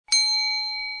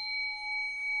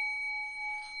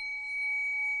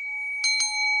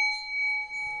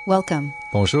Welcome.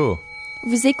 Bonjour.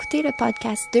 Vous écoutez le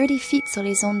podcast Dirty Feet sur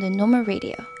les ondes de No More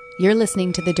Radio. You're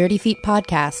listening to the Dirty Feet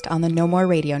podcast on the No More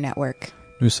Radio Network.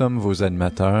 Nous sommes vos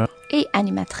animateurs, Et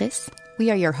animatrices. We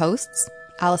are your hosts,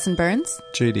 Allison Burns.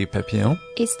 JD Papillon.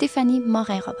 Et Stéphanie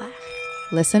Morin-Robert.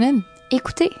 Listen in.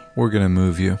 Écoutez. We're gonna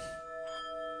move you.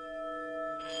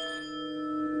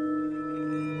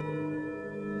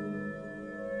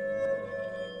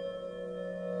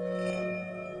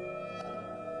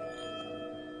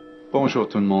 Bonjour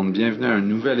tout le monde, bienvenue à un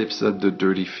nouvel épisode de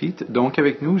Dirty Feet. Donc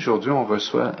avec nous aujourd'hui on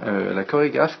reçoit la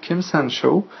chorégraphe Kim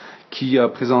San-Cho qui a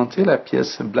présenté la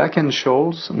pièce Black and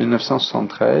Scholes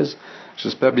 1973.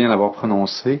 J'espère bien l'avoir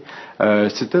prononcé.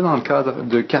 C'était dans le cadre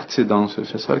de Quartier Danse, le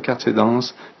festival Quartier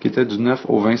Danse qui était du 9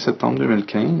 au 20 septembre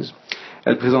 2015.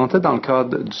 Elle présentait dans le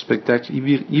cadre du spectacle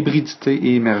Hybridité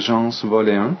et Émergence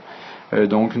volet 1,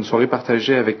 donc une soirée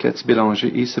partagée avec Cathy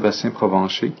Bélanger et Sébastien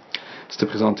Provencher. C'était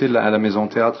présenté à la Maison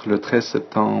Théâtre le 13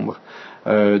 septembre.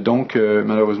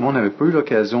 Malheureusement, on n'avait pas eu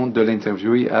l'occasion de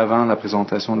l'interviewer avant la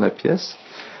présentation de la pièce.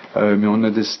 Mais on a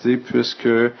décidé, puisque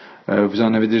vous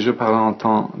en avez déjà parlé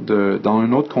dans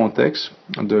un autre contexte,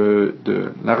 de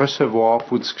la recevoir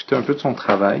pour discuter un peu de son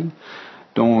travail.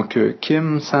 Donc,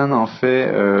 Kim San, en fait,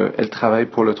 elle travaille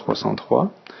pour le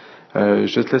 303.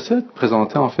 Je vais te laisser te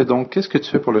présenter, en fait. Donc, qu'est-ce que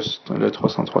tu fais pour le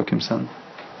 303, Kim San?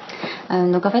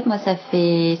 Donc en fait moi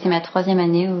c'est ma 3e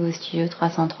année au studio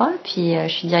 303, puis je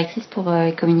suis directrice pour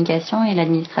communication et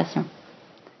l'administration.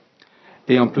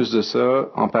 Et en plus de ça,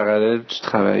 en parallèle, tu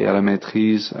travailles à la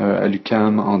maîtrise à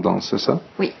l'UQAM en danse, c'est ça?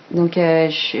 Oui, donc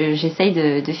j'essaye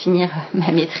de finir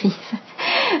ma maîtrise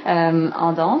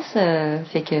en danse,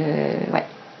 fait que ouais.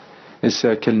 Et c'est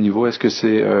à quel niveau? Est-ce que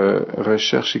c'est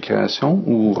recherche et création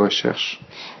ou recherche?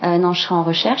 Non, je serai en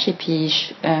recherche et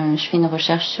puis je fais une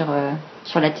recherche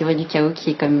sur la théorie du chaos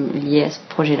qui est comme liée à ce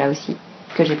projet-là aussi,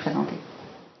 que j'ai présenté.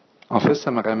 En fait, ça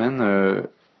me ramène...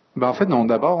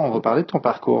 d'abord, on va parler de ton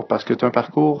parcours, parce que tu as un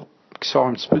parcours qui sort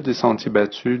un petit peu des sentiers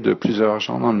battus de plusieurs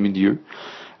gens dans le milieu.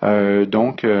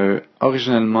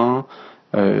 Originellement,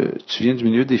 tu viens du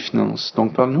milieu des finances.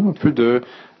 Donc, parle-nous un peu de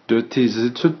tes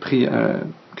études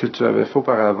que tu avais fait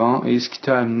auparavant et ce qui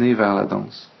t'a amené vers la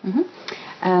danse.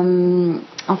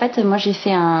 En fait, moi j'ai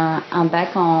fait un bac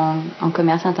en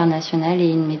commerce international et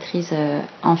une maîtrise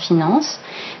en finance.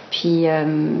 Puis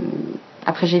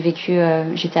après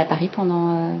j'étais à Paris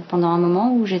pendant un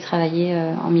moment où j'ai travaillé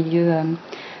en milieu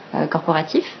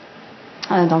corporatif,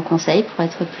 dans le conseil pour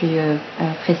être plus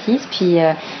précise. Puis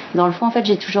dans le fond, en fait,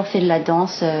 j'ai toujours fait de la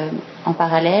danse en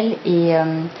parallèle et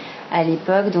à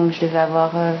l'époque, donc je devais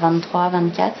avoir 23,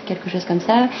 24, quelque chose comme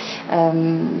ça.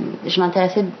 Je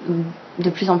m'intéressais de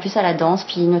plus en plus à la danse,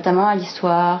 puis notamment à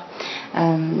l'histoire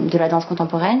de la danse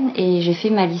contemporaine. Et j'ai fait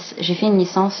une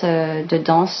licence de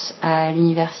danse à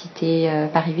l'université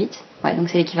Paris 8. Ouais, donc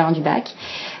c'est l'équivalent du bac.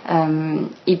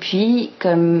 Et puis,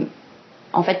 comme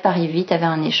en fait Paris 8 avait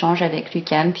un échange avec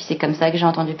l'UQAM, puis c'est comme ça que j'ai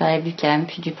entendu parler de l'UQAM,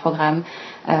 puis du programme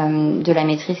de la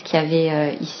maîtrise qu'il y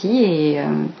avait ici.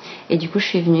 Et du coup, je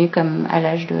suis venue comme à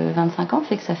l'âge de 25 ans,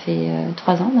 fait que ça fait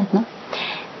 3 ans maintenant.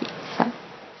 Ça.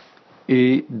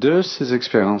 Et de ces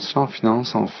expériences-là en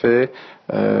finance, en fait,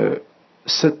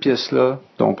 cette pièce-là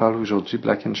dont on parle aujourd'hui,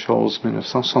 Black and Scholes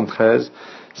 1973,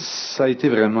 ça a été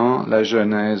vraiment la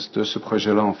genèse de ce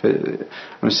projet-là. En fait,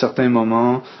 un certain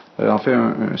moment,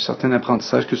 un certain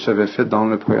apprentissage que tu avais fait dans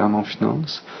le programme en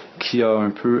finance qui a un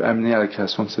peu amené à la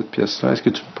création de cette pièce-là. Est-ce que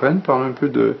tu pourrais nous parler un peu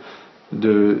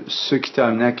de ce qui t'a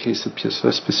amené à créer cette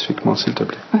pièce-là spécifiquement, s'il te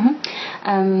plaît?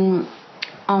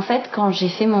 En fait, quand j'ai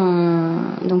fait pour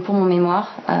mon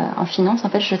mémoire en finance, en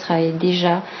fait, je travaillais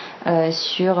déjà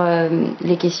sur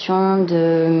les questions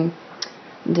de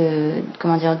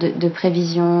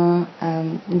prévision,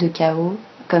 de chaos,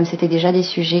 comme c'était déjà des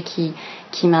sujets qui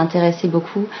m'intéressaient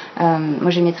beaucoup. Moi,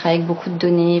 j'aimais travailler avec beaucoup de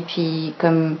données, puis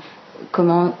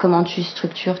comment tu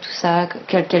structures tout ça,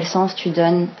 quel sens tu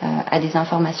donnes à des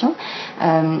informations.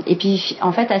 Et puis,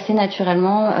 en fait, assez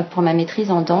naturellement, pour ma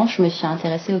maîtrise en danse, je me suis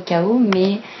intéressée au chaos,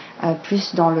 mais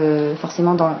plus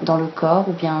forcément dans le corps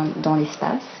ou bien dans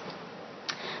l'espace.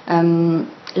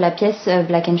 La pièce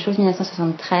Black and Scholes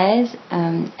 1973,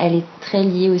 elle est très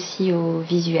liée aussi au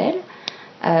visuel.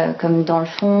 Comme dans le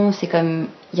fond,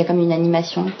 il y a comme une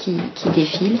animation qui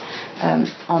défile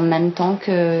en même temps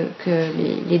que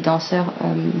les danseurs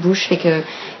bougent. Fait que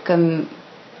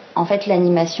en fait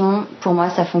l'animation, pour moi,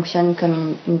 ça fonctionne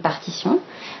comme une partition.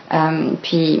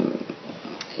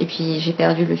 Et puis j'ai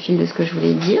perdu le fil de ce que je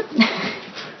voulais dire.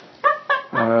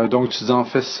 Donc, tu en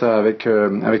fais ça avec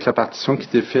la partition qui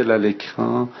défile à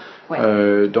l'écran.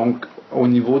 Ouais. Donc, au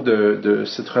niveau de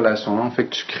cette relation-là, en fait,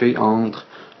 que tu crées entre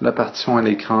la partition à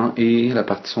l'écran et la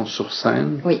partition sur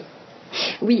scène. Oui.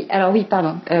 Oui, alors oui,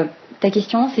 pardon. Ta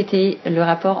question, c'était le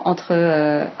rapport entre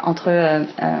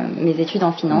mes études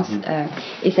en finance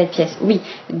et cette pièce. Oui,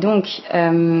 donc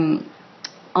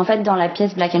en fait, dans la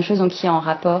pièce Black and Shows, donc qui est en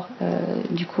rapport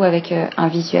du coup avec un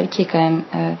visuel qui est quand même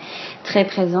très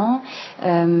présent.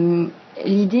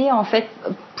 L'idée, en fait,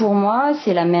 pour moi,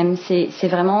 c'est la même. C'est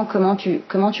vraiment comment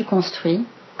tu construis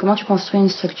une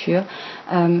structure,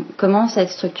 comment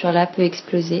cette structure-là peut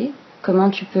exploser.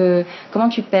 Comment tu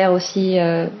perds aussi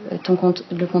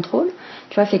le contrôle,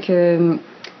 tu vois, fait que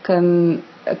comme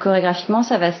chorégraphiquement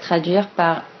ça va se traduire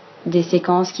par des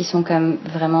séquences qui sont comme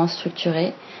vraiment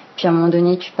structurées, puis à un moment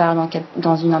donné tu pars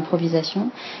dans une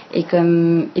improvisation et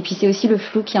puis c'est aussi le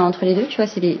flou qu'il y a entre les deux, tu vois,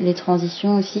 c'est les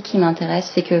transitions aussi qui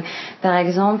m'intéressent. C'est que par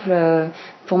exemple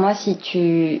pour moi si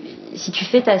tu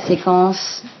fais ta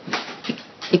séquence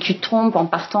et que tu te trompes en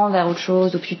partant vers autre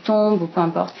chose, ou que tu tombes, ou peu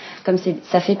importe, comme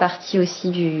ça fait partie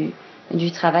aussi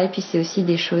du travail, puis c'est aussi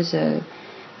des choses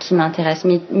qui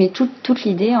m'intéressent. Mais toute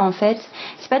l'idée, en fait,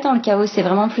 c'est pas tant le chaos, c'est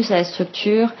vraiment plus la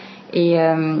structure et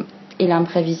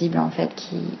l'imprévisible, en fait,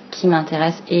 qui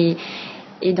m'intéresse. Et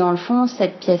dans le fond,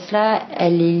 cette pièce-là,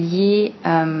 elle est liée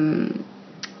à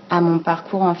mon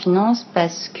parcours en finance,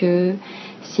 parce que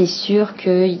c'est sûr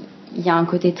qu'il y a un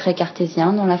côté très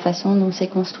cartésien dans la façon dont c'est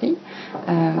construit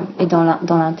et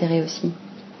dans l'intérêt aussi.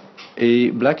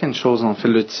 Et Black and Shows, en fait,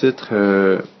 le titre,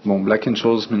 Black and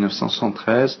Shows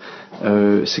 1973,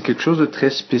 c'est quelque chose de très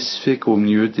spécifique au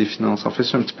milieu des finances. En fait,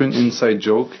 c'est un petit peu une inside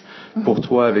joke pour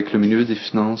toi avec le milieu des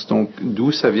finances. Donc,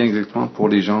 d'où ça vient exactement pour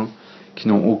les gens qui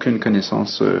n'ont aucune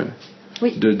connaissance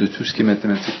de tout ce qui est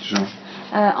mathématique du genre?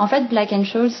 En fait, Black and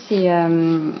Scholes,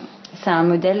 c'est un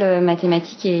modèle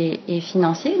mathématique et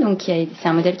financier, donc c'est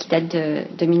un modèle qui date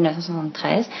de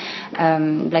 1973.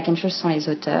 Black and Scholes sont les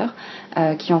auteurs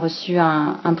qui ont reçu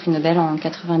un prix Nobel en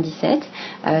 97.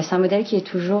 C'est un modèle qui est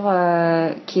toujours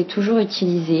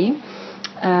utilisé.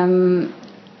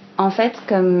 En fait,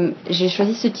 comme j'ai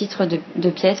choisi ce titre de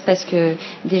pièce parce que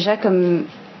déjà comme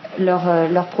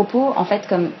leur propos, en fait,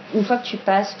 comme une fois que tu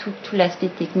passes tout l'aspect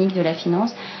technique de la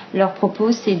finance, leur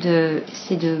propos c'est de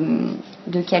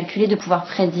calculer, de pouvoir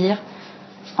prédire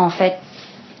en fait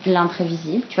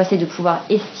l'imprévisible. Tu vois, c'est de pouvoir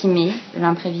estimer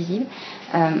l'imprévisible.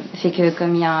 Fait que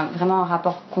comme il y a vraiment un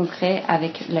rapport concret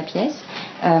avec la pièce.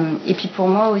 Et puis pour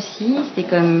moi aussi, c'est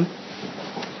comme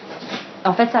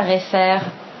en fait ça réfère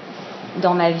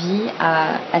dans ma vie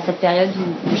à cette période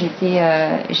où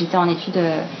j'étais en études.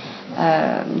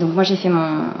 Donc moi j'ai fait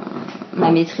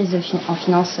ma maîtrise en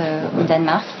finance au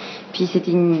Danemark, puis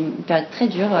c'était une période très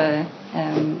dure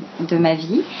de ma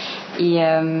vie et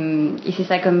c'est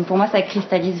ça, comme pour moi ça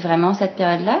cristallise vraiment cette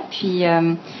période là. Puis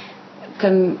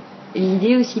comme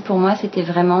l'idée aussi pour moi c'était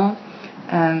vraiment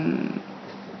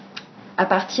à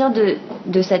partir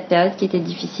de cette période qui était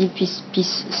difficile, puis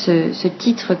ce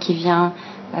titre qui vient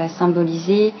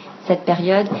symboliser cette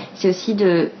période, c'est aussi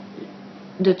de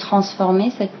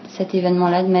transformer cet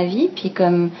événement-là de ma vie, puis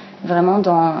comme vraiment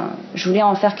je voulais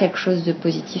en faire quelque chose de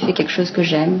positif et quelque chose que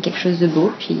j'aime, quelque chose de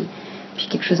beau, puis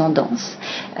quelque chose en danse.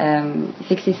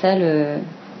 Fait que c'est ça le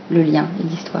lien et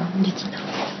l'histoire du titre.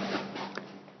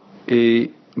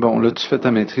 Et bon, là tu fais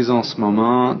ta maîtrise en ce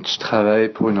moment, tu travailles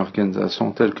pour une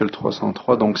organisation telle que le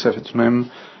 303, donc ça fait tout de même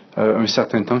un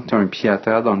certain temps que tu as un pied à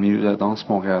terre dans le milieu de la danse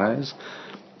montréalaise,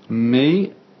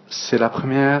 mais c'est la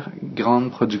première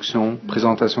grande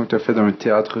présentation que tu as fait d'un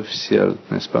théâtre officiel,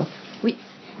 n'est-ce pas? Oui.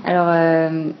 Alors,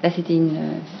 c'était une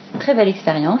très belle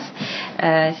expérience.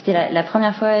 C'était la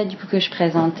première fois du coup que je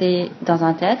présentais dans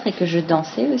un théâtre et que je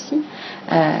dansais aussi.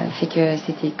 Fait que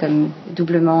c'était comme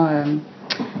doublement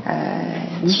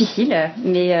difficile,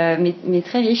 mais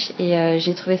très riche. Et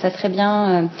j'ai trouvé ça très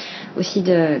bien aussi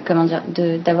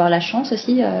d'avoir la chance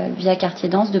aussi via Quartier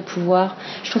Danse de pouvoir.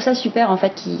 Je trouve ça super en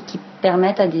fait qui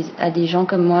permettent à des gens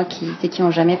comme moi qui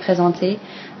ont jamais présenté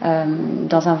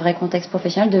dans un vrai contexte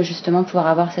professionnel de justement pouvoir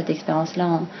avoir cette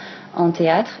expérience-là en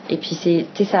théâtre. Et puis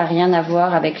ça n'a rien à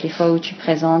voir avec les fois où tu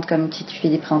présentes comme si tu fais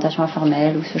des présentations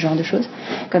informelles ou ce genre de choses.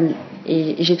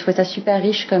 Et j'ai trouvé ça super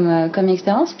riche comme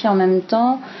expérience. Puis en même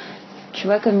temps, tu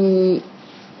vois, comme ils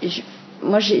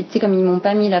m'ont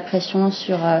pas mis la pression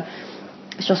sur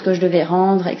ce que je devais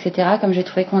rendre, etc. Comme j'ai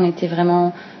trouvé qu'on était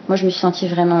vraiment... Moi, je me suis sentie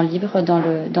vraiment libre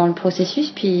dans le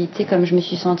processus. Puis, tu sais, comme je me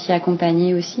suis sentie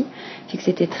accompagnée aussi. Fait que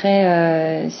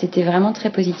c'était vraiment très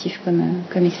positif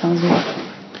comme expérience de vie.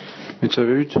 Mais tu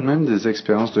avais eu tout de même des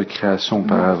expériences de création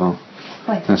auparavant,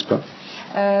 ouais. N'est-ce pas?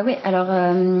 Oui, alors...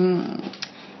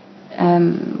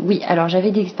 Oui, alors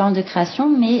j'avais des expériences de création,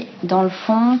 mais dans le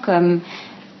fond,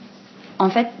 en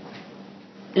fait,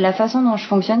 la façon dont je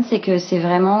fonctionne, c'est que c'est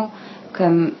vraiment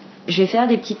comme, je vais faire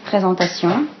des petites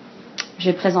présentations, je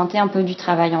vais présenter un peu du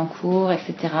travail en cours,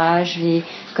 etc. Je vais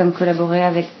comme collaborer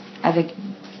avec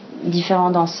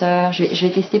différents danseurs, je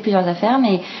vais tester plusieurs affaires,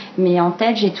 mais en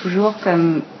tête, j'ai toujours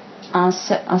comme un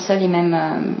seul et même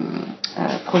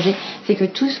projet. Fait que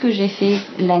tout ce que j'ai fait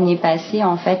l'année passée,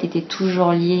 en fait, était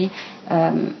toujours lié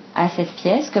à cette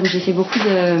pièce. Comme j'ai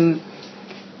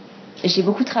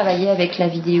beaucoup travaillé avec la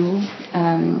vidéo,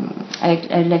 avec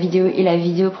la vidéo et la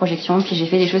vidéoprojection, puis j'ai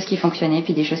fait des choses qui fonctionnaient,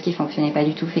 puis des choses qui fonctionnaient pas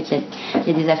du tout. Fait qu'il y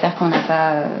a des affaires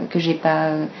que j'ai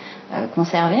pas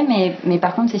conservées, mais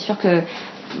par contre, c'est sûr que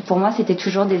pour moi, c'était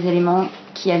toujours des éléments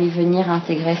qui allaient venir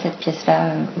intégrer cette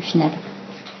pièce-là au final.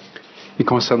 Et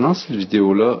concernant cette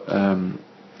vidéo-là,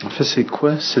 en fait, c'est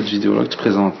quoi cette vidéo-là que tu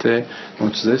présentais?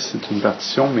 Donc, tu disais que c'est une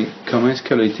partition, mais comment est-ce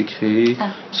qu'elle a été créée?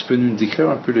 Tu peux nous décrire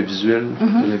un peu le visuel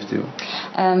de la vidéo?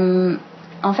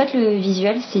 En fait, le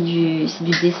visuel, c'est du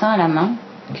dessin à la main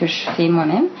que je fais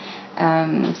moi-même.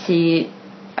 C'est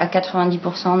à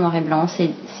 90% noir et blanc,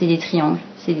 c'est des triangles,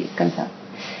 c'est comme ça.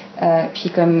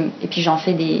 Et puis j'en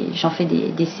fais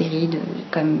des séries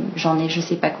comme j'en ai je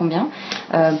sais pas combien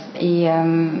et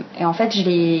en fait je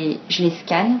les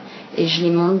scanne et je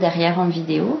les monte derrière en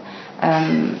vidéo,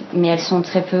 mais elles sont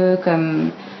très peu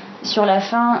comme sur la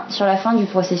fin du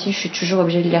processus. Je suis toujours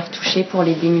obligée de les retoucher pour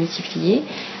les démultiplier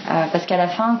parce qu'à la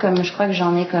fin, comme je crois que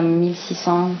j'en ai comme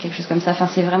 1600, quelque chose comme ça, enfin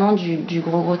c'est vraiment du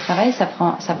gros travail, ça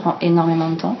prend énormément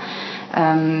de temps.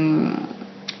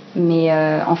 Mais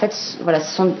en fait, voilà,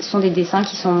 ce sont des dessins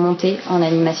qui sont montés en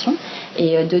animation.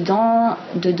 Et dedans,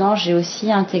 j'ai aussi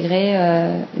intégré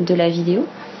de la vidéo.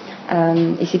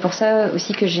 Et c'est pour ça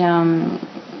aussi que je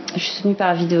suis soutenue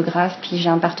par un vidéographe, puis j'ai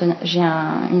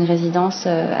une résidence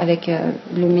avec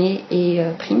Lemay et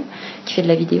Prime qui fait de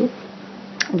la vidéo.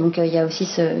 Donc il y a aussi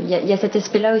il y a cet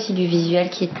aspect-là aussi du visuel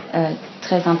qui est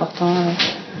très important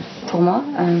pour moi,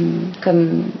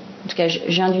 comme en tout cas, je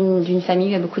viens d'une famille où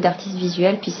il y a beaucoup d'artistes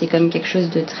visuels, puis c'est comme quelque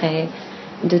chose de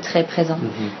très présent.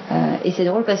 Et c'est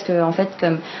drôle parce que en fait,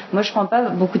 comme moi, je prends pas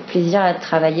beaucoup de plaisir à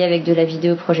travailler avec de la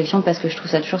vidéoprojection parce que je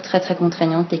trouve ça toujours très très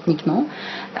contraignant techniquement.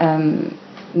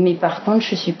 Mais par contre,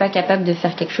 je suis pas capable de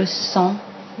faire quelque chose sans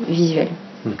visuel.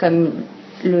 Comme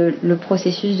le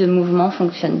processus de mouvement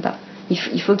fonctionne pas.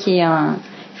 Il faut qu'il y ait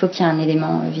un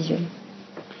élément visuel.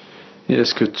 Et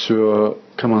est-ce que tu as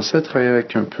commencé à travailler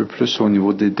avec un peu plus au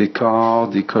niveau des décors,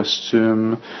 des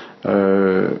costumes,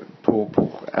 pour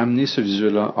amener ce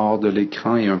visuel-là hors de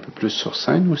l'écran et un peu plus sur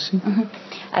scène aussi?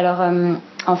 Alors,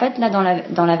 en fait, là,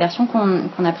 dans la version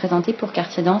qu'on a présentée pour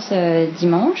Quartier Danse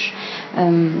dimanche,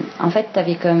 en fait, tu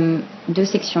avais comme 2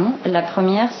 sections. La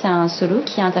première, c'est un solo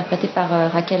qui est interprété par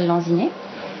Raquel Lanzinet.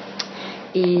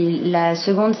 Et la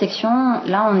seconde section,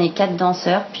 là, on est 4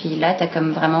 danseurs, puis là, tu as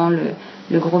comme vraiment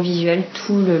le gros visuel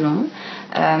tout le long.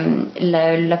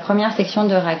 La première section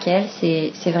de Raquel,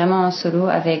 c'est vraiment un solo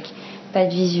avec pas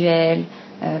de visuel,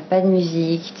 pas de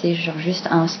musique, tu sais, genre juste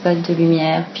un spot de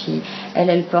lumière, puis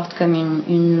elle porte comme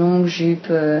une longue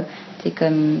jupe, c'est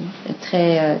comme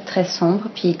très très sombre,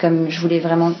 puis comme je voulais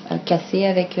vraiment casser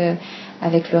avec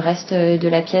le reste de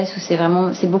la pièce où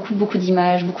c'est beaucoup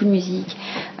d'images, beaucoup de musique,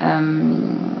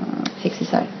 fait que c'est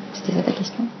ça. C'était ça ta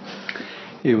question?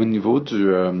 Et au niveau du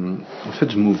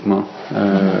mouvement,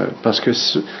 parce que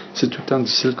c'est tout le temps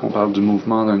difficile qu'on parle du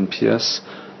mouvement dans une pièce,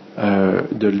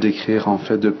 de le décrire en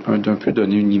fait, d'un peu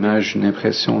donner une image, une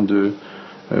impression de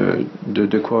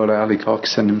quoi a l'air les corps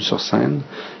qui s'animent sur scène.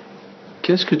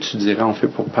 Qu'est-ce que tu dirais en fait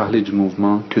pour parler du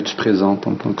mouvement que tu présentes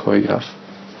en tant que chorégraphe?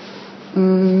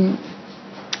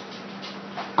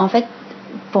 En fait,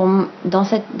 dans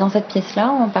cette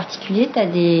pièce-là en particulier,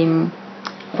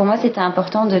 pour moi, c'était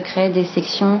important de créer des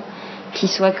sections qui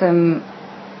soient comme,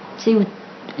 tu sais, où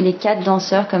les 4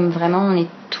 danseurs, comme vraiment, on est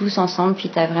tous ensemble, puis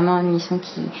tu as vraiment une mission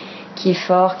qui est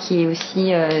fort, qui est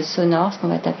aussi sonore, ce qu'on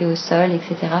va taper au sol,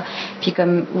 etc. Puis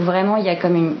comme, où vraiment, il y a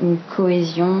comme une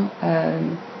cohésion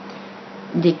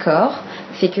des corps,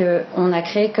 fait que on a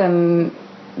créé comme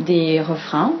des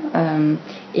refrains,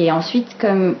 et ensuite,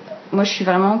 comme, moi, je suis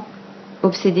vraiment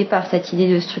obsédée par cette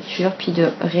idée de structure, puis de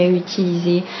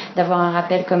réutiliser, d'avoir un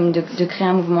rappel, comme de créer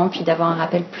un mouvement, puis d'avoir un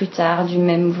rappel plus tard du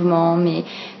même mouvement, mais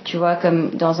tu vois,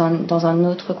 comme dans un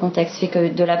autre contexte. Fait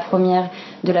que de la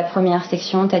première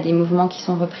section, tu as des mouvements qui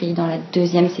sont repris dans la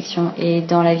deuxième section et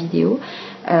dans la vidéo.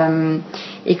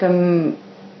 Et comme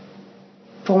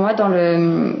pour moi,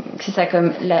 c'est ça,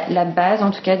 comme la base, en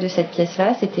tout cas, de cette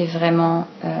pièce-là, c'était vraiment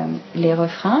les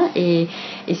refrains. Et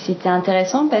c'était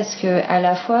intéressant parce que, à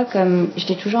la fois, comme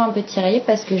j'étais toujours un peu tiraillée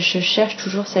parce que je cherche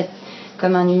toujours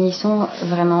comme un unisson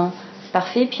vraiment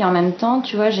parfait. Puis en même temps,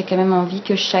 tu vois, j'ai quand même envie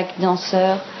que chaque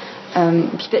danseur.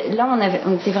 Puis là,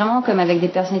 on était vraiment comme avec des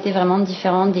personnalités vraiment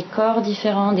différentes, des corps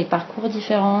différents, des parcours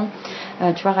différents.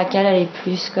 Tu vois, Raquel, elle est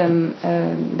plus comme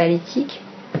ballétique.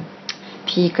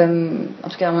 Puis comme, en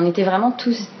tout cas, on était vraiment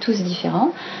tous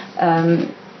différents.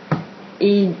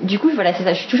 Et du coup, voilà, c'est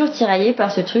ça. Je suis toujours tiraillée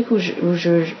par ce truc où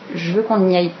je veux qu'on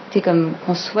y aille, comme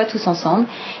qu'on soit tous ensemble.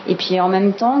 Et puis en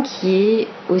même temps, qui est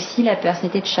aussi la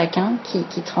personnalité de chacun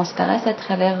qui transparaisse à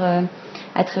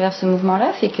travers ce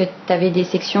mouvement-là. Fait que tu avais des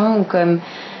sections où, comme,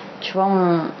 tu vois,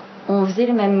 on faisait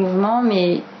le même mouvement,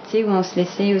 mais tu sais, où on se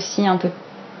laissait aussi un peu,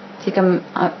 c'est comme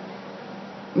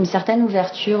une certaine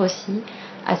ouverture aussi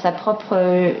à sa propre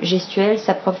gestuelle,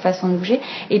 sa propre façon de bouger.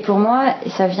 Et pour moi,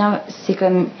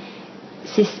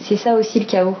 c'est ça aussi le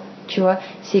chaos, tu vois.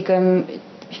 C'est comme,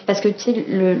 parce que tu sais,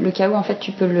 le chaos, en fait,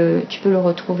 tu peux le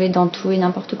retrouver dans tout et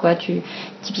n'importe quoi.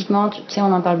 Typiquement, tu sais,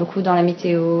 on en parle beaucoup dans la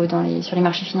météo, sur les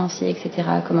marchés financiers, etc.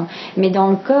 Mais dans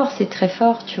le corps, c'est très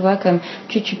fort, tu vois. Comme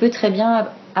tu peux très bien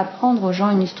apprendre aux gens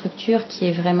une structure qui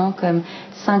est vraiment comme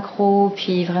synchro,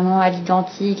 puis vraiment à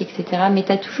l'identique, etc. Mais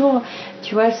tu as toujours,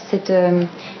 tu vois, cette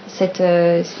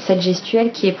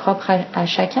gestuelle qui est propre à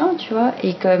chacun, tu vois.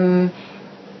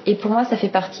 Et pour moi, ça fait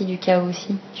partie du chaos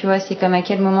aussi. Tu vois, c'est comme à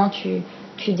quel moment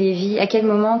tu dévies, à quel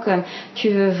moment comme tu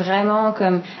veux vraiment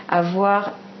comme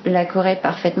avoir la Corée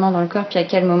parfaitement dans le corps, puis à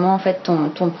quel moment en fait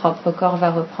ton propre corps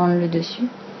va reprendre le dessus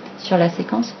sur la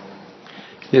séquence.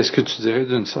 Et est-ce que tu dirais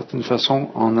d'une certaine façon,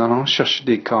 en allant chercher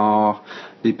des corps,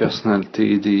 des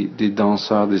personnalités, des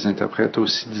danseurs, des interprètes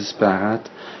aussi disparates,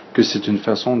 que c'est une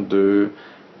façon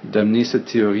d'amener cette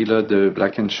théorie-là de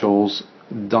Black and Scholes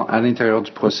à l'intérieur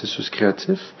du processus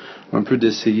créatif, un peu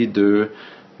d'essayer de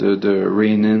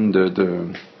rein in,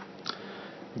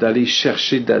 d'aller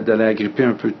chercher, d'aller agripper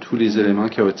un peu tous les éléments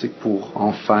chaotiques pour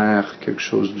en faire quelque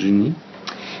chose d'uni?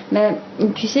 Ben,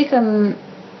 tu sais, comme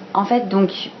en fait,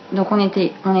 donc on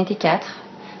était 4.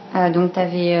 Donc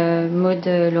t'avais Maude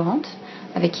Laurent,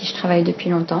 avec qui je travaille depuis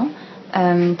longtemps.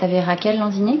 T'avais Raquel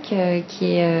Lanzinic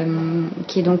qui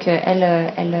est donc elle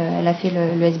a fait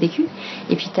le SBQ.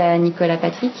 Et puis t'as Nicolas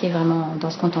Patrick qui est vraiment en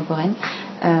danse contemporaine.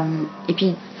 Et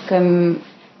puis comme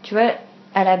tu vois,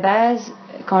 à la base,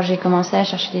 quand j'ai commencé à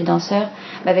chercher des danseurs,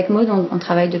 avec Maude on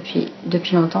travaille depuis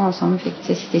longtemps ensemble. Fait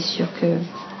que c'était sûr que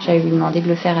j'allais lui demander de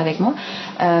le faire avec moi.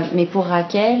 Mais pour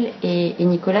Raquel et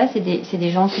Nicolas, c'est des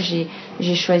gens que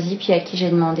j'ai choisis puis à qui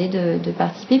j'ai demandé de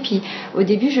participer. Puis au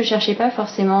début, je cherchais pas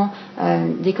forcément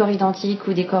des corps identiques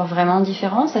ou des corps vraiment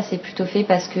différents. Ça s'est plutôt fait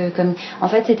parce que en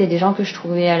fait, c'était des gens que je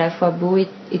trouvais à la fois beaux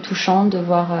et touchants de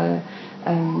voir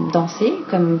danser,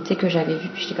 comme tu sais, que j'avais vu,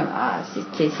 puis j'étais comme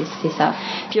c'est ça.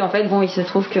 Puis en fait, bon, il se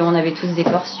trouve qu'on avait tous des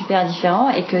corps super différents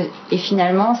et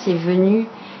finalement c'est venu,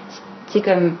 c'est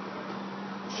comme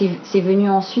c'est venu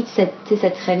ensuite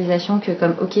cette réalisation que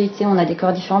comme ok, tu sais, on a des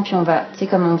corps différents, puis on va, tu sais,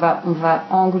 comme on va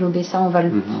englober ça, on va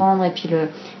le prendre et puis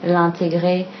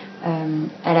l'intégrer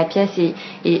à la pièce et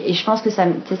je pense que ça,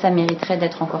 tu sais, ça mériterait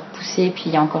d'être encore poussé, puis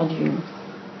il y a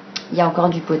encore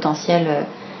du potentiel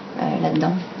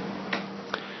là-dedans.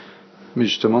 Mais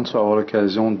justement, tu vas avoir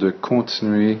l'occasion de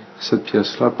continuer cette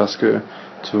pièce-là parce que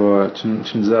tu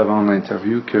me disais avant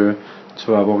l'interview que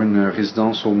tu vas avoir une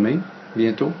résidence au mai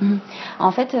bientôt.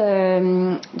 En fait,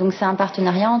 donc c'est un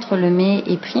partenariat entre le MEI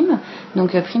et Prime.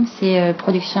 Donc Prime, c'est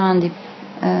production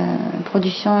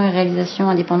et réalisation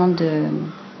indépendante de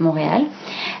Montréal.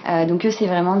 Donc eux, c'est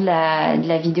vraiment de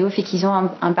la vidéo, fait qu'ils ont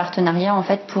un partenariat en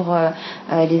fait pour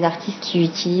les artistes qui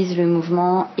utilisent le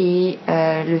mouvement et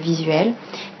le visuel.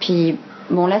 Puis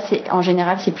bon, là, en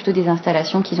général, c'est plutôt des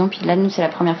installations qu'ils ont. Puis là, nous, c'est la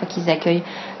première fois qu'ils accueillent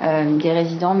des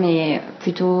résidents, mais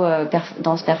plutôt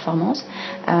danse performance.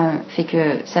 Fait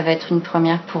que ça va être une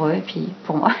première pour eux et puis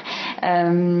pour moi.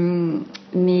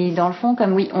 Mais dans le fond,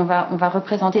 comme oui, on va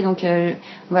représenter. Donc,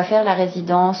 on va faire la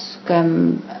résidence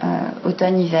comme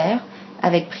automne-hiver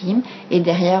avec Prime. Et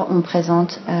derrière, on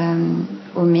présente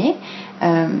au mai.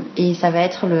 Et ça va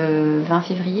être le 20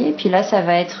 février. Puis là, ça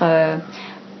va être...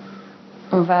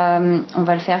 on va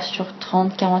le faire sur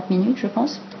 30-40 minutes, je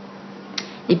pense.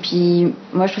 Et puis,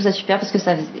 moi, je trouve ça super parce que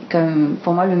comme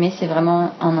pour moi, le mai, c'est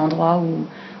vraiment un endroit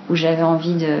où j'avais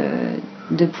envie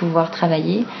de pouvoir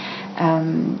travailler.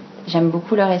 J'aime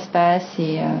beaucoup leur espace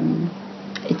et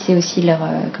tu sais aussi leur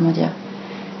comment dire,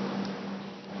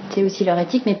 c'est aussi leur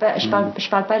éthique, mais pas, je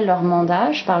parle pas de leur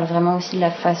mandat, je parle vraiment aussi de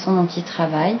la façon dont ils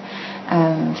travaillent.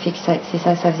 Fait que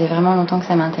ça faisait vraiment longtemps que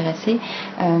ça m'intéressait.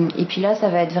 Et puis là, ça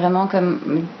va être vraiment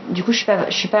comme, du coup, je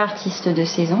suis pas artiste de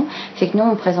saison. Fait que nous,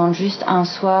 on présente juste un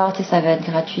soir, tu sais, ça va être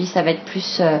gratuit, ça va être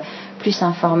plus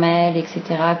informel, etc.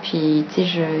 Puis, tu sais,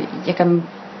 il y a comme,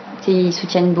 tu sais, ils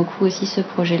soutiennent beaucoup aussi ce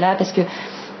projet-là parce que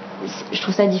je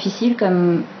trouve ça difficile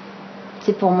comme.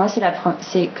 C'est pour moi,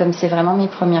 c'est vraiment mes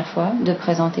premières fois de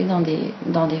présenter dans des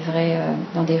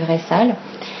vraies salles.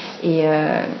 Et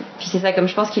puis c'est ça, comme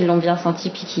je pense qu'ils l'ont bien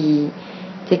senti, puis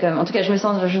c'est comme, en tout cas, je me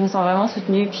sens vraiment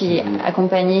soutenue, puis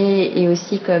accompagnée, et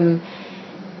aussi comme,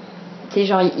 tu sais,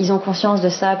 genre ils ont conscience de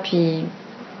ça, puis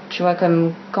tu vois,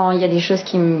 comme quand il y a des choses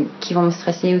qui vont me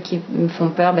stresser ou qui me font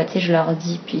peur, bah tu sais, je leur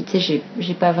dis, puis tu sais,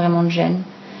 j'ai pas vraiment de gêne.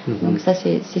 Donc ça,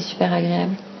 c'est super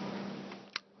agréable.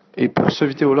 Et pour ce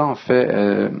vidéo-là, en fait,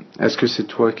 est-ce que c'est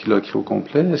toi qui l'as créé au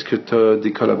complet? Est-ce que tu as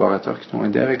des collaborateurs qui t'ont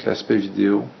aidé avec l'aspect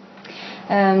vidéo?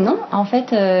 Non, en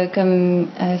fait, comme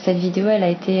cette vidéo, elle a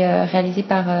été réalisée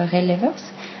par Ray Levers,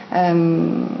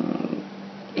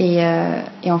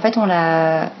 et en fait,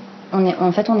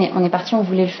 on est parti, on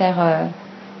voulait le faire.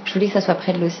 Je voulais que ça soit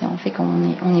près de l'océan. Fait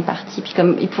qu'on est parti. Puis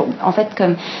comme, en fait,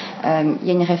 comme il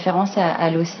y a une référence à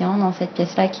l'océan dans cette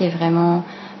pièce-là qui est vraiment.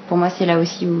 Pour moi, c'est là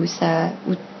aussi où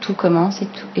tout commence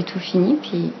et tout finit.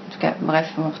 Puis, en tout cas,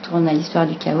 bref, on retourne à l'histoire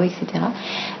du chaos, etc.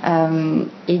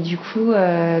 Et du coup,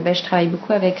 je travaille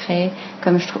beaucoup avec Ray.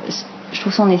 Comme je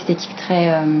trouve son esthétique très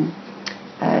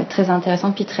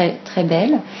intéressante puis très très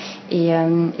belle. Et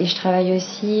je travaille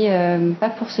aussi, pas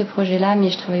pour ce projet-là, mais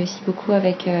je travaille aussi beaucoup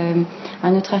avec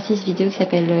un autre artiste vidéo qui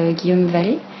s'appelle Guillaume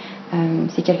Vallée.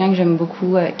 C'est quelqu'un que j'aime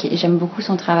beaucoup, j'aime beaucoup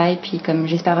son travail. Puis comme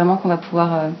j'espère vraiment qu'on va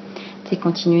pouvoir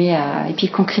continuer et puis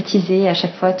concrétiser à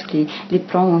chaque fois tous les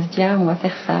plans où on se dit on va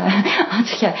faire ça. En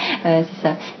tout cas, c'est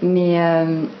ça. Mais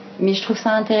je trouve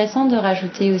ça intéressant de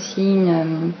rajouter aussi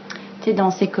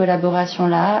dans ces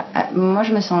collaborations-là. Moi,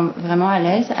 je me sens vraiment à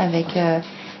l'aise avec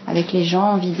les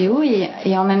gens en vidéo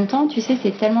et en même temps, tu sais,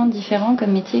 c'est tellement différent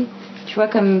comme métier. Tu vois,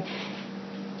 comme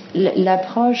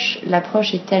l'approche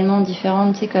est tellement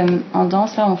différente. Tu sais, comme en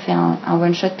danse, là, on fait un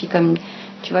one-shot, puis comme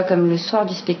tu vois, comme le soir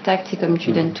du spectacle, c'est comme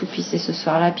tu donnes tout, puis c'est ce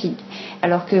soir-là. Puis,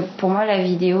 alors que pour moi, la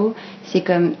vidéo, c'est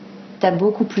comme t'as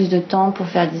beaucoup plus de temps pour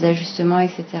faire des ajustements,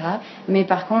 etc. Mais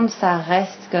par contre, ça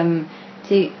reste comme, tu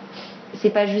sais, c'est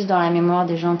pas juste dans la mémoire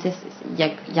des gens. Tu sais, il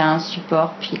y a un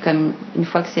support, puis comme une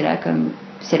fois que c'est là, comme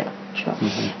c'est là. Tu vois.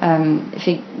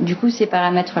 Du coup, ces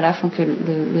paramètres-là font que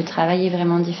le travail est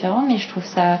vraiment différent, mais je trouve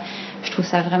ça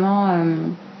vraiment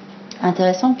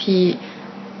intéressant. Puis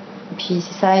c'est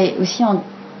ça, et aussi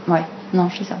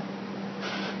c'est ça.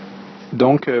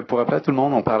 Donc, pour rappeler à tout le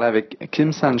monde, on parlait avec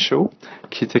Kim Sancho,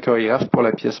 qui était chorégraphe pour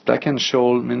la pièce Black and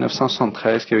Shoal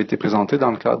 1973, qui avait été présentée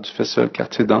dans le cadre du festival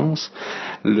Quartier Danse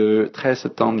le 13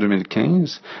 septembre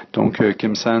 2015. Donc,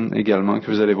 Kim San également, que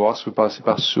vous allez voir si vous passez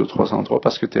par Studio 303,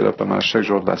 parce que tu es là pas mal chaque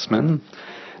jour de la semaine.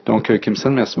 Donc, Kim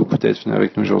San, merci beaucoup d'être venu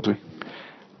avec nous aujourd'hui.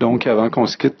 Donc, avant qu'on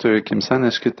se quitte, Kim San,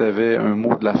 est-ce que tu avais un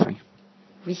mot de la fin?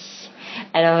 Oui.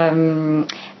 Alors,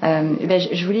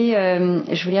 je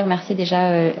voulais remercier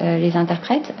déjà les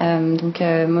interprètes, donc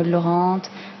Maud Laurent,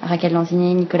 Raquel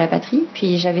Lanzini, Nicolas Patry.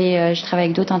 Puis je travaille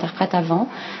avec d'autres interprètes avant,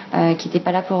 qui n'étaient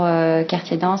pas là pour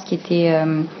Quartier Danse, qui étaient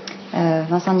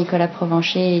Vincent Nicolas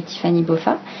Provencher et Tiffany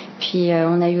Boffa. Puis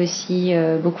on a eu aussi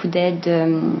beaucoup d'aide,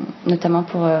 notamment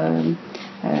pour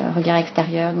Regard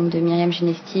extérieur, donc de Myriam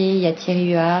Genestier. Il y a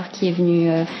Thierry Huard qui est venu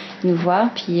nous voir,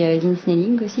 puis Lynn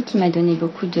Snelling aussi qui m'a donné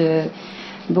beaucoup de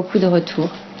retours.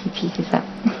 Et puis c'est ça.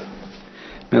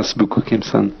 Merci beaucoup, Kim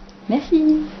San. Merci.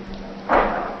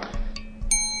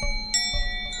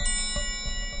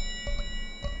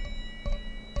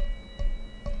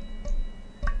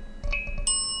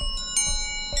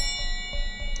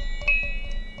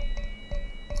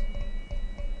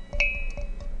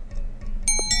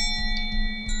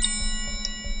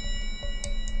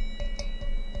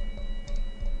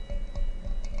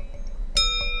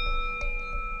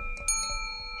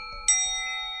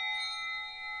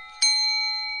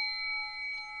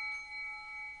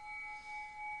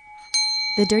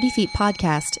 The Dirty Feet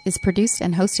podcast is produced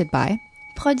and hosted by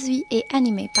Produit et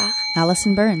animé par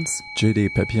Allison Burns, J.D.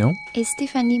 Papillon, et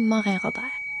Stéphanie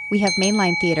Morin-Robert. We have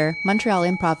Mainline Theatre, Montreal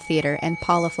Improv Theatre, and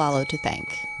Paul Aflalo to thank.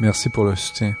 Merci pour le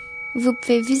soutien. Vous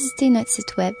pouvez visiter notre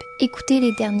site web, écouter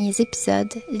les derniers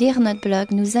épisodes, lire notre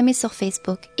blog, nous aimer sur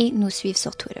Facebook et nous suivre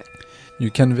sur Twitter. You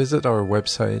can visit our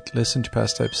website, listen to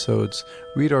past episodes,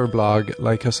 read our blog,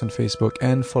 like us on Facebook,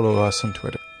 and follow us on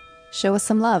Twitter. Show us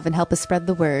some love and help us spread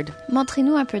the word.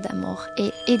 Montrez-nous un peu d'amour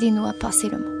et aidez-nous à passer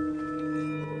le mot.